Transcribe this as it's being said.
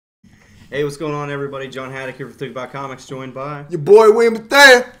Hey, what's going on, everybody? John Haddock here for Think About Comics, joined by your boy William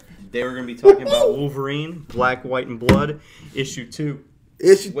Bethea. Today we're going to be talking about Wolverine, Black, White, and Blood, Issue 2.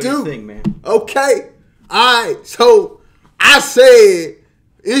 Issue 2. What do you think, man? Okay. Alright, so I said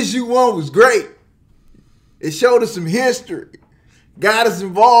Issue 1 was great. It showed us some history. Got us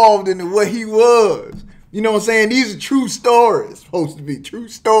involved in what he was. You know what I'm saying? These are true stories. Supposed to be true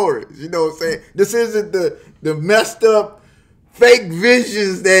stories. You know what I'm saying? This isn't the messed up fake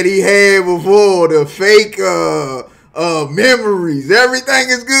visions that he had before. The fake memories. Everything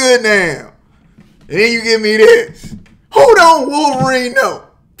is good now. And then you give me this. Who don't Wolverine know?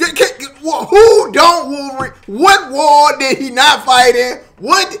 Who don't Wolverine? What war did he not fight in?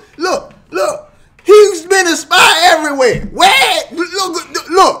 What? Look. He's been a spy everywhere. Where?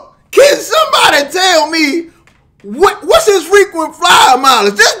 Look. Can somebody tell me what's his frequent flyer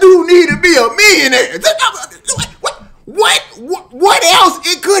mileage? This dude need to be a millionaire. What else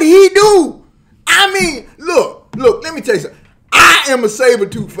could he do? I mean, look, let me tell you something. I am a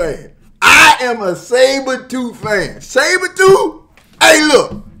Sabertooth fan. Sabertooth, hey,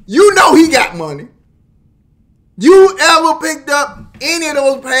 look, you know he got money. You ever picked up any of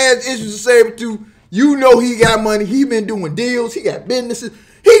those past issues of Sabertooth, you know he got money. He been doing deals. He got businesses.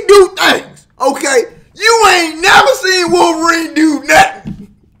 He do things, okay? You ain't never seen Wolverine do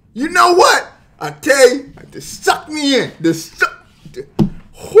nothing. You know what? I tell you, just suck me in.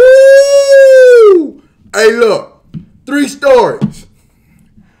 Whoo! Hey, look, 3 stories.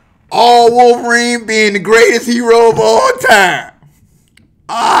 All Wolverine being the greatest hero of all time.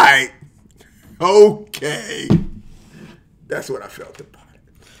 All right. Okay. That's what I felt about it.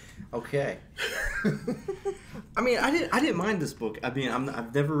 Okay. I mean, I didn't mind this book. I mean,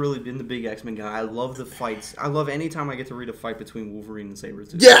 I've never really been the big X-Men guy. I love the fights. I love any time I get to read a fight between Wolverine and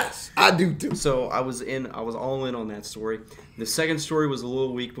Sabertooth. Yes, I do too. So I was all in on that story. The second story was a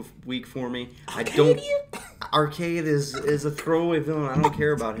little weak for me. Arcade is a throwaway villain. I don't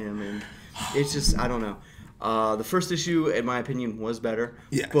care about him, and it's just I don't know. The first issue, in my opinion, was better.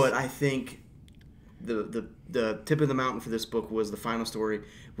 Yes. But I think the tip of the mountain for this book was the final story.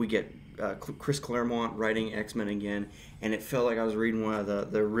 We get Chris Claremont writing X-Men again, and it felt like I was reading one of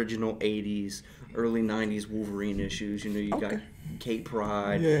the original 80s, early 90s Wolverine issues. You know, you got Kate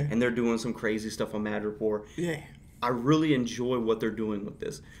Pryde, and they're doing some crazy stuff on Mad Report. Yeah. I really enjoy what they're doing with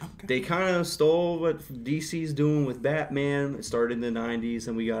this. Okay. They kind of stole what DC's doing with Batman. It started in the 90s,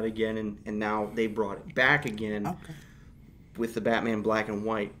 and we got it again, and now they brought it back again with the Batman Black and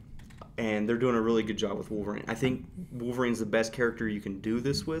White. And they're doing a really good job with Wolverine. I think Wolverine's the best character you can do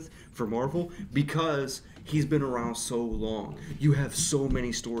this with for Marvel because he's been around so long. You have so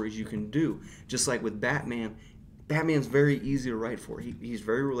many stories you can do. Just like with Batman, Batman's very easy to write for. He's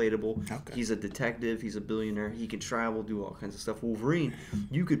very relatable. Okay. He's a detective. He's a billionaire. He can travel, do all kinds of stuff. Wolverine,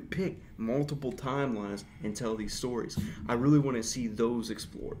 you could pick multiple timelines and tell these stories. I really want to see those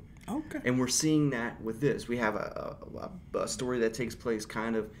explored. Okay. And we're seeing that with this. We have a story that takes place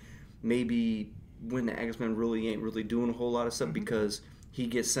kind of maybe when the X-Men really ain't really doing a whole lot of stuff because he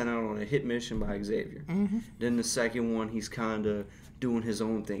gets sent out on a hit mission by Xavier. Then the second one, he's kind of doing his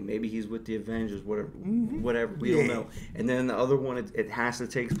own thing. Maybe he's with the Avengers, whatever. We don't know. And then the other one, it has to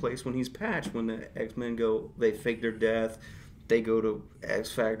take place when he's Patch, when the X-Men they fake their death, they go to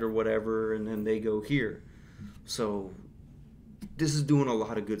X Factor, whatever, and then they go here. So this is doing a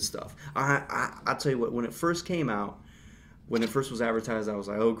lot of good stuff. I'll tell you what, when it first came out, when it first was advertised, I was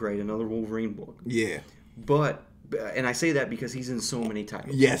like, oh, great, another Wolverine book. Yeah. But, and I say that because he's in so many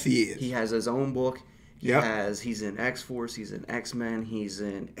titles. Yes, he is. He has his own book. He's in X-Force. He's in X-Men. He's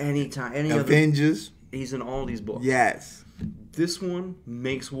in any Avengers. He's in all these books. Yes. This one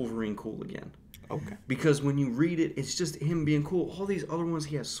makes Wolverine cool again. Okay. Because when you read it, it's just him being cool. All these other ones,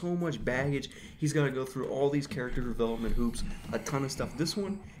 he has so much baggage. He's got to go through all these character development hoops, a ton of stuff. This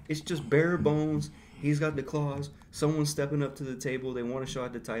one, it's just bare bones. He's got the claws. Someone's stepping up to the table. They want a shot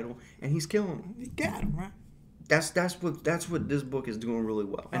at the title, and he's killing them. You got him, right? That's what this book is doing really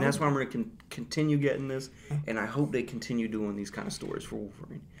well, and that's why I'm going to continue getting this, and I hope they continue doing these kind of stories for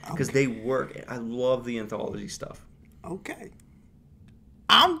Wolverine because they work. I love the anthology stuff. Okay,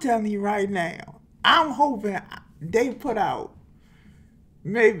 I'm telling you right now, I'm hoping they put out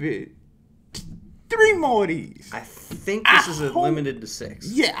maybe 3 more of these. I think this is limited to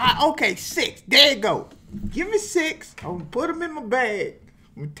 6. Yeah, okay, 6. There you go. Give me 6. I'm going to put them in my bag.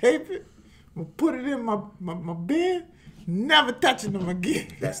 I'm going to tape it. I'm going to put it in my bed. Never touching them again.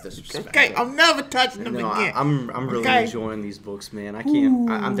 That's disrespectful. Okay, I'm never touching them again. I'm really enjoying these books, man. I can't.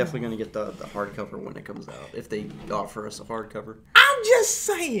 I'm definitely going to get the hardcover when it comes out, if they offer us a hardcover. I'm just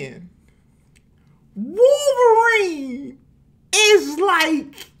saying, Wolverine is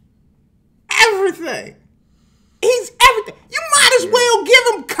like everything. He's everything. You might as well give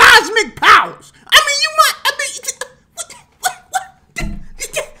him cosmic powers. I mean,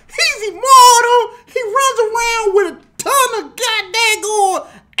 he's immortal. He runs around with a ton of goddamn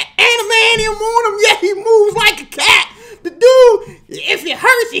animanium on him. Yeah, he moves like a cat. The dude, if it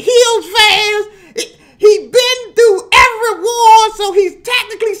hurts, he heals fast. He's been through every war, so he's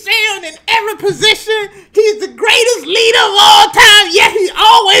technically sound in every position. He's the greatest leader of all time. Yeah, he's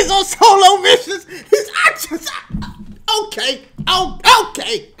always on solo missions. Okay.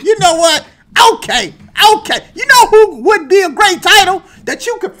 You know what? Okay. You know who would be a great title that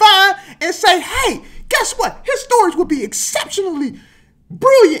you could find and say, hey, guess what? His stories would be exceptionally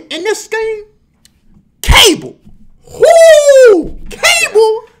brilliant in this game. Cable. Whoo!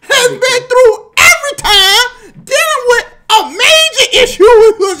 Cable has been through every time dealing with a major issue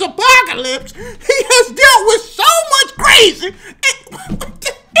with his apocalypse. He has dealt with so much crazy.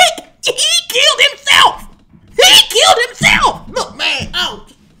 He killed himself. Look, man,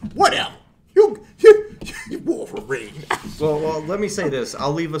 whatever. You Wolverine. Well, let me say this.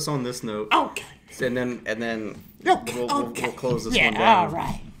 I'll leave us on this note. Okay. And then Okay. we'll close this one down. All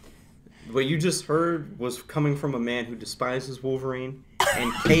right. What you just heard was coming from a man who despises Wolverine,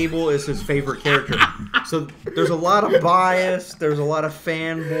 and Cable is his favorite character. So there's a lot of bias, there's a lot of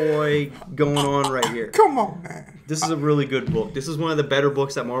fanboy going on right here. Come on, man. This is a really good book. This is one of the better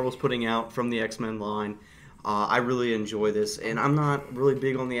books that Marvel's putting out from the X-Men line. I really enjoy this, and I'm not really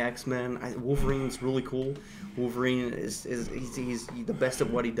big on the X-Men. Wolverine's really cool. Wolverine he's the best at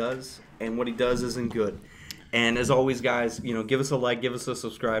what he does, and what he does isn't good. And as always, guys, give us a like, give us a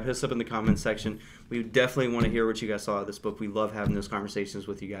subscribe, hit us up in the comments section. We definitely want to hear what you guys saw of this book. We love having those conversations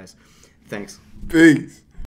with you guys. Thanks. Peace.